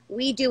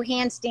we do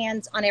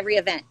handstands on every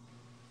event.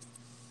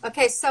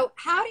 Okay, so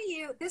how do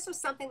you, this was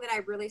something that I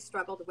really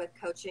struggled with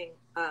coaching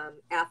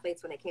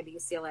athletes when they came to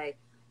UCLA.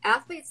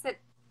 Athletes that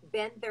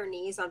bend their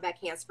knees on back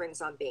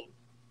handsprings on beam.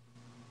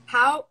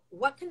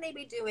 What can they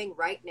be doing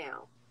right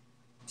now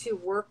to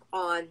work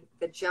on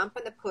the jump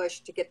and the push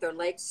to get their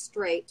legs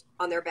straight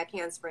on their back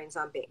handsprings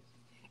on beam?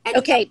 And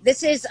okay,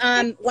 this is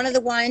one of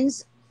the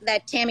ones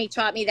that Tammy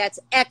taught me that's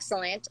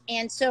excellent.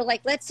 And so, like,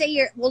 let's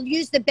say we'll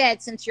use the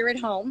bed since you're at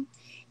home.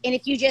 And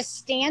if you just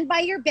stand by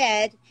your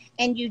bed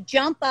and you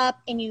jump up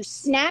and you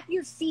snap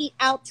your feet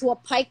out to a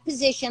pike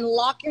position,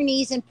 lock your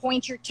knees and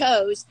point your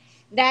toes,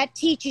 That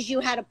teaches you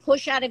how to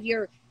push out of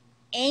your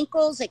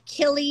ankles,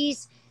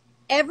 Achilles,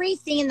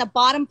 everything in the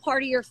bottom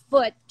part of your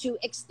foot to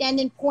extend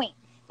and point.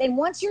 Then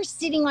once you're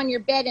sitting on your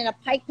bed in a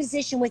pike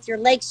position with your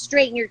legs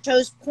straight and your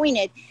toes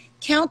pointed,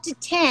 count to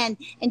 10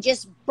 and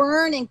just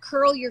burn and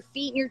curl your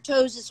feet and your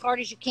toes as hard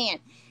as you can.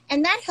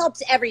 And that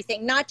helps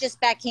everything, not just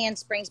back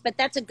handsprings, but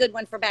that's a good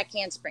one for back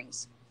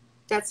handsprings.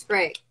 That's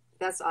great.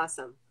 That's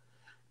awesome.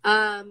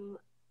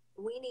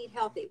 We need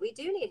healthy. We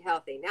do need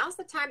healthy. Now's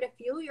the time to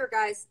fuel your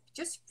guys.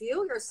 Just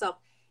fuel yourself.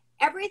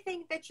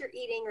 Everything that you're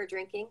eating or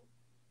drinking,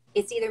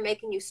 it's either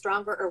making you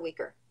stronger or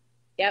weaker.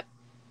 Yep.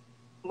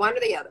 One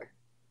or the other.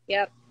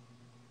 Yep.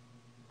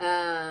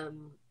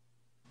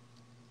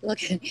 Look.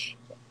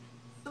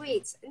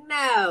 Sweets.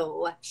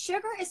 No.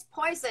 Sugar is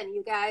poison,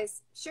 you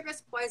guys. Sugar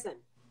is poison.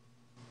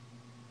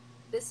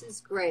 This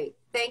is great.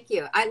 Thank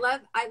you. I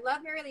love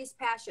Mary Lee's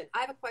passion. I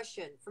have a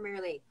question for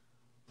Mary Lee.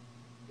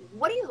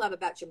 What do you love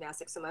about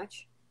gymnastics so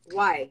much?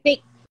 Why?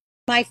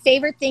 My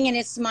favorite thing, and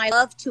it's my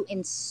love to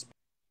inspire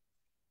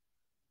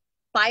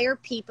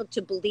people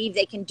to believe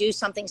they can do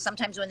something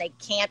sometimes when they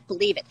can't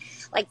believe it.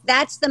 Like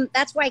that's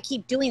why I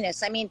keep doing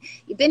this. I mean,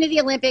 you've been to the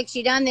Olympics,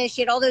 you've done this,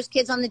 you had all those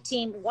kids on the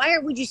team. Why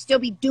would you still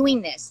be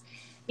doing this?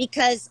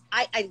 Because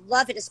I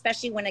love it,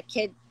 especially when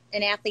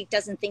an athlete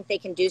doesn't think they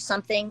can do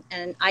something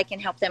and I can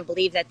help them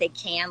believe that they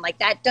can. Like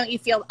that, don't you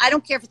feel? I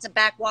don't care if it's a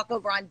back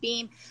walkover on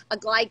beam, a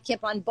glide kip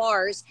on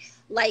bars,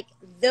 like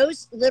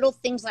those little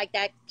things like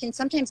that can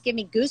sometimes give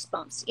me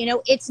goosebumps. You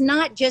know, it's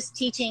not just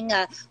teaching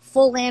a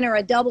full in or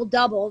a double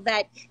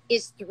that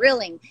is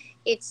thrilling.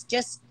 It's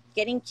just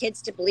getting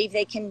kids to believe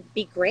they can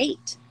be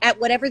great at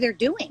whatever they're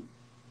doing.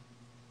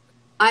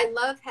 I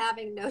love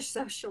having no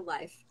social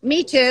life.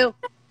 Me too.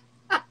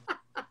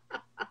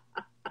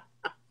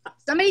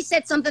 Somebody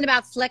said something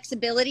about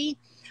flexibility.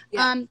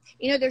 Yeah.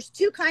 You know, there's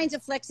two kinds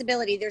of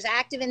flexibility. There's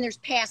active and there's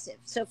passive.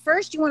 So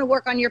first you want to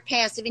work on your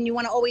passive, and you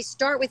want to always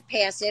start with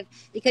passive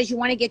because you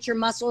want to get your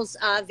muscles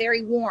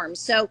very warm.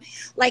 So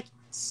like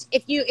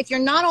if you're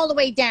not all the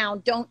way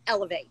down, don't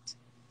elevate.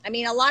 I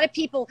mean, a lot of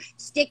people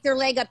stick their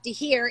leg up to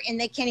here and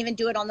they can't even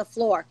do it on the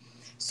floor.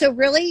 So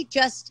really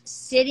just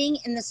sitting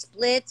in the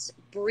splits,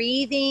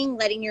 breathing,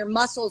 letting your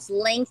muscles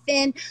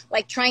lengthen,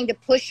 like trying to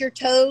push your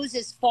toes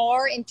as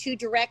far in two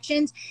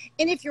directions.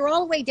 And if you're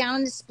all the way down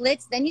in the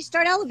splits, then you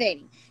start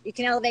elevating. You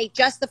can elevate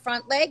just the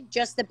front leg,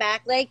 just the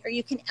back leg, or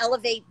you can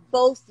elevate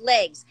both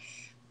legs.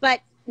 But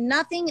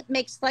nothing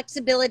makes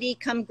flexibility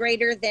come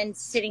greater than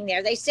sitting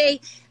there. They say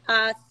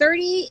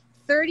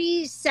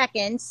 30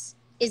 seconds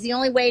is the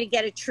only way to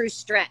get a true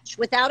stretch.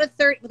 Without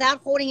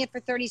holding it for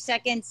 30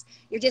 seconds,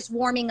 you're just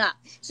warming up.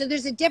 So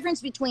there's a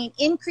difference between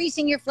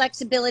increasing your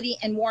flexibility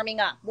and warming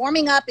up.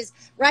 Warming up is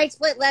right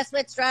split, left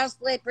split, straddle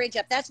split, bridge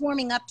up. That's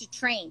warming up to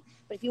train.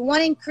 But if you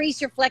want to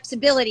increase your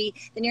flexibility,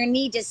 then you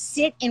need to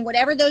sit in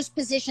whatever those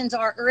positions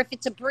are, or if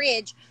it's a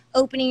bridge,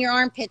 opening your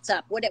armpits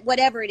up,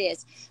 whatever it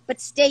is. But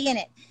stay in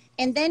it.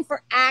 And then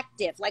for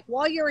active, like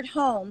while you're at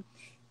home,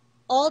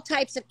 all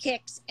types of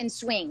kicks and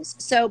swings.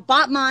 So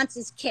battements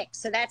is kicks.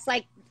 So that's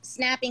like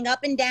snapping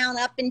up and down,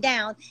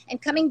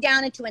 and coming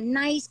down into a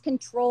nice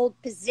controlled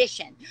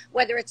position,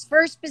 whether it's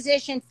first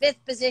position,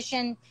 fifth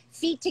position,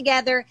 feet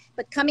together,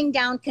 but coming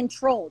down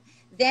controlled.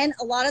 Then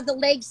a lot of the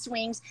leg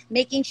swings,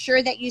 making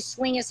sure that you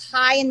swing as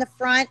high in the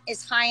front,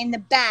 as high in the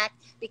back,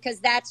 because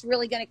that's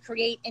really going to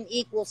create an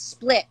equal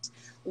split.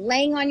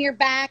 Laying on your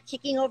back,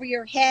 kicking over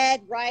your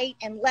head, right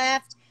and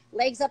left,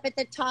 legs up at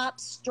the top,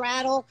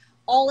 straddle.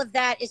 All of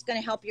that is going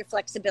to help your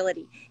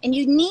flexibility. And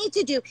you need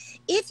to do,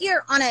 if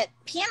you're on a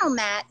panel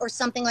mat or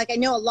something, like I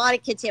know a lot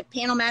of kids have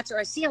panel mats, or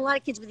I see a lot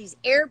of kids with these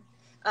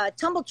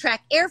tumble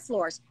track air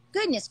floors.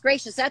 Goodness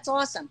gracious, that's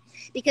awesome.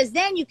 Because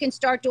then you can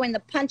start doing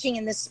the punching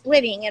and the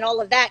splitting and all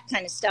of that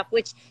kind of stuff,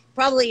 which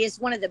probably is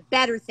one of the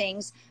better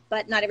things,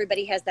 but not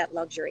everybody has that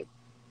luxury.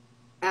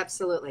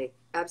 Absolutely.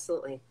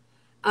 Absolutely.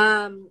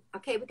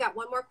 Okay, we got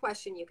one more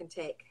question you can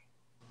take.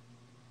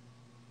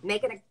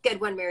 Make it a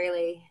good one, Mary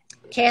Lee.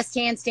 Cast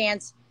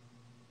handstands.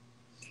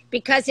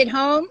 Because at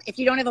home, if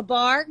you don't have a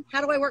bar, how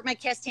do I work my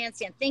cast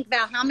handstand? Think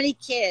about how many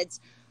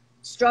kids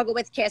struggle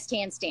with cast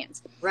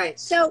handstands. Right.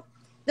 So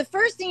the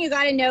first thing you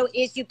got to know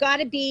is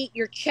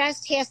your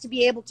chest has to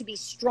be able to be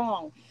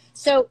strong.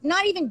 So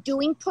not even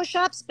doing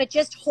push-ups, but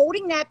just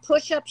holding that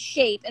push-up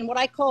shape and what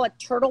I call a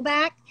turtle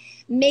back.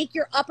 Make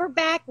your upper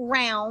back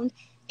round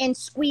and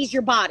squeeze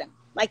your bottom.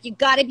 Like you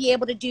got to be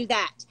able to do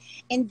that.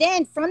 And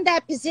then from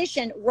that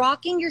position,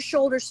 rocking your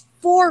shoulders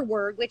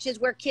forward, which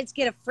is where kids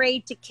get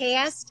afraid to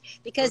cast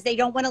because they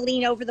don't want to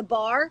lean over the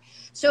bar.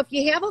 So if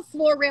you have a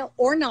floor rail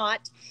or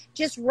not,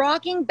 just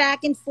rocking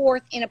back and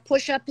forth in a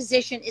push-up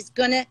position is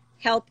going to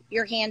help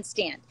your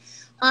handstand.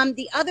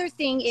 The other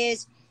thing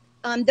is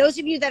those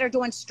of you that are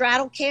doing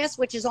straddle cast,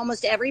 which is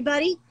almost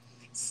everybody,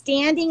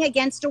 standing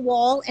against a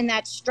wall in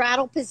that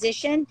straddle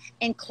position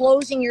and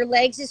closing your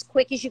legs as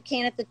quick as you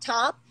can at the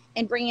top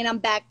and bringing them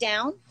back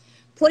down,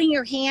 putting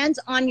your hands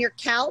on your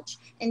couch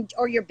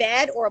or your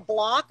bed or a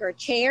block or a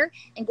chair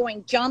and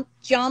going jump,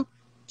 jump,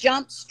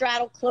 jump,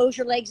 straddle, close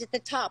your legs at the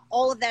top.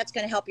 All of that's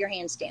going to help your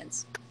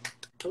handstands.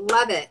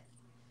 Love it.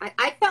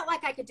 I felt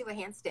like I could do a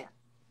handstand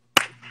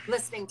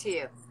listening to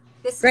you.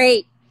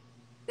 Great.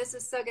 This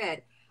is so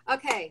good.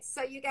 Okay,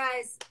 so you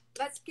guys,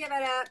 let's give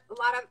it up. A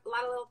lot of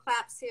little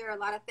claps here, a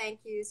lot of thank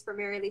yous for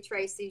Mary Lee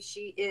Tracy.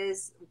 She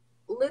is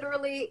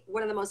literally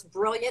one of the most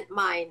brilliant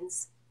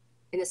minds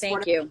in the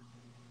sport in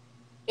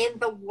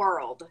the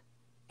world.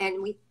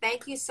 And we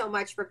thank you so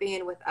much for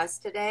being with us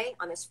today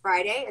on this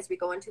Friday as we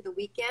go into the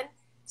weekend.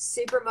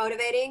 Super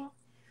motivating.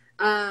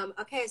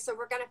 Okay, so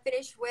we're going to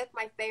finish with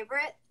my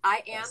favorite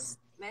I am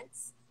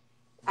statements.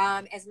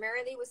 As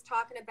Mary Lee was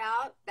talking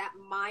about, that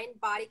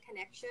mind-body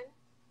connection,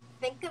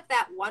 think of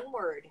that one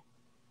word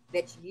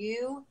that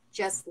you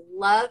just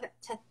love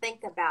to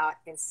think about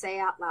and say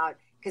out loud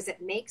because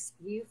it makes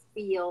you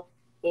feel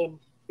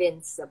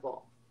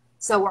invincible.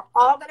 So we're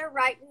all going to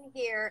write in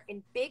here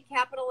in big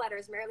capital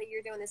letters. Mary Lee,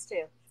 you're doing this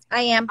too.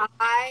 I am.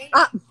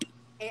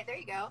 There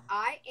you go.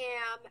 I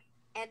am.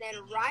 And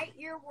then write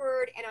your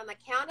word. And on the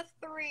count of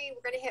 3,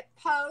 we're going to hit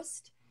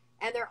post.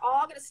 And they're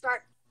all going to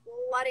start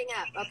flooding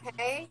up.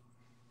 Okay?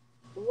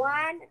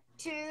 1,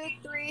 2,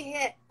 3,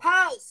 hit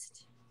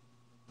post.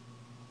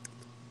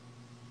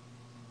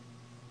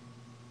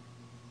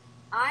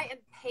 I am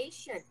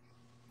patient.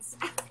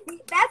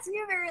 That's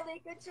you, Mary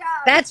Lee. Good job.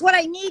 That's what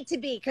I need to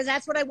be because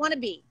that's what I want to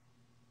be.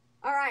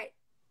 All right.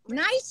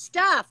 Nice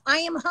stuff. I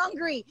am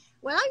hungry.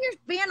 Well, you're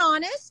being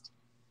honest.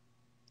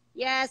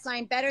 Yes,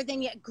 I'm better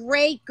than you.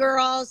 Great,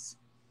 girls.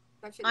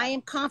 I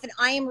am confident.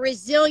 I am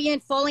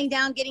resilient, falling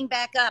down, getting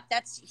back up.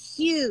 That's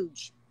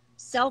huge.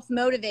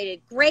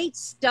 Self-motivated. Great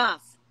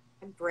stuff.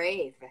 I'm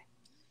brave.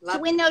 So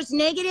when those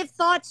negative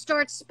thoughts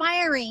start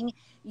spiraling,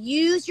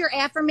 use your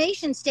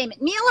affirmation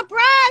statement. Mila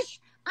Brush,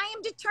 I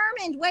am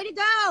determined. Way to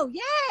go.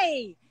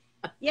 Yay.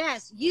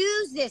 Yes,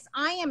 use this.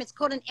 I am. It's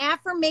called an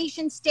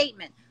affirmation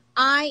statement.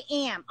 I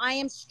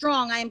am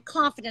strong. I am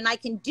confident. I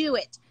can do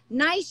it.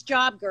 Nice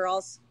job,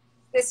 girls.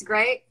 This is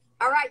great.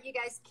 All right, you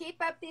guys, keep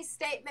up these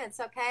statements,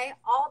 okay?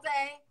 All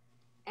day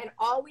and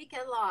all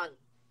weekend long.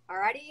 All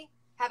righty?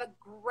 Have a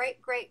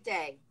great, great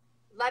day.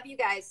 Love you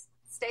guys.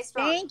 Stay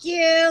strong. Thank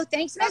you.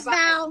 Thanks, Miss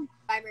Val.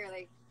 Bye, Mary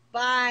Lee.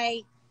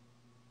 Bye.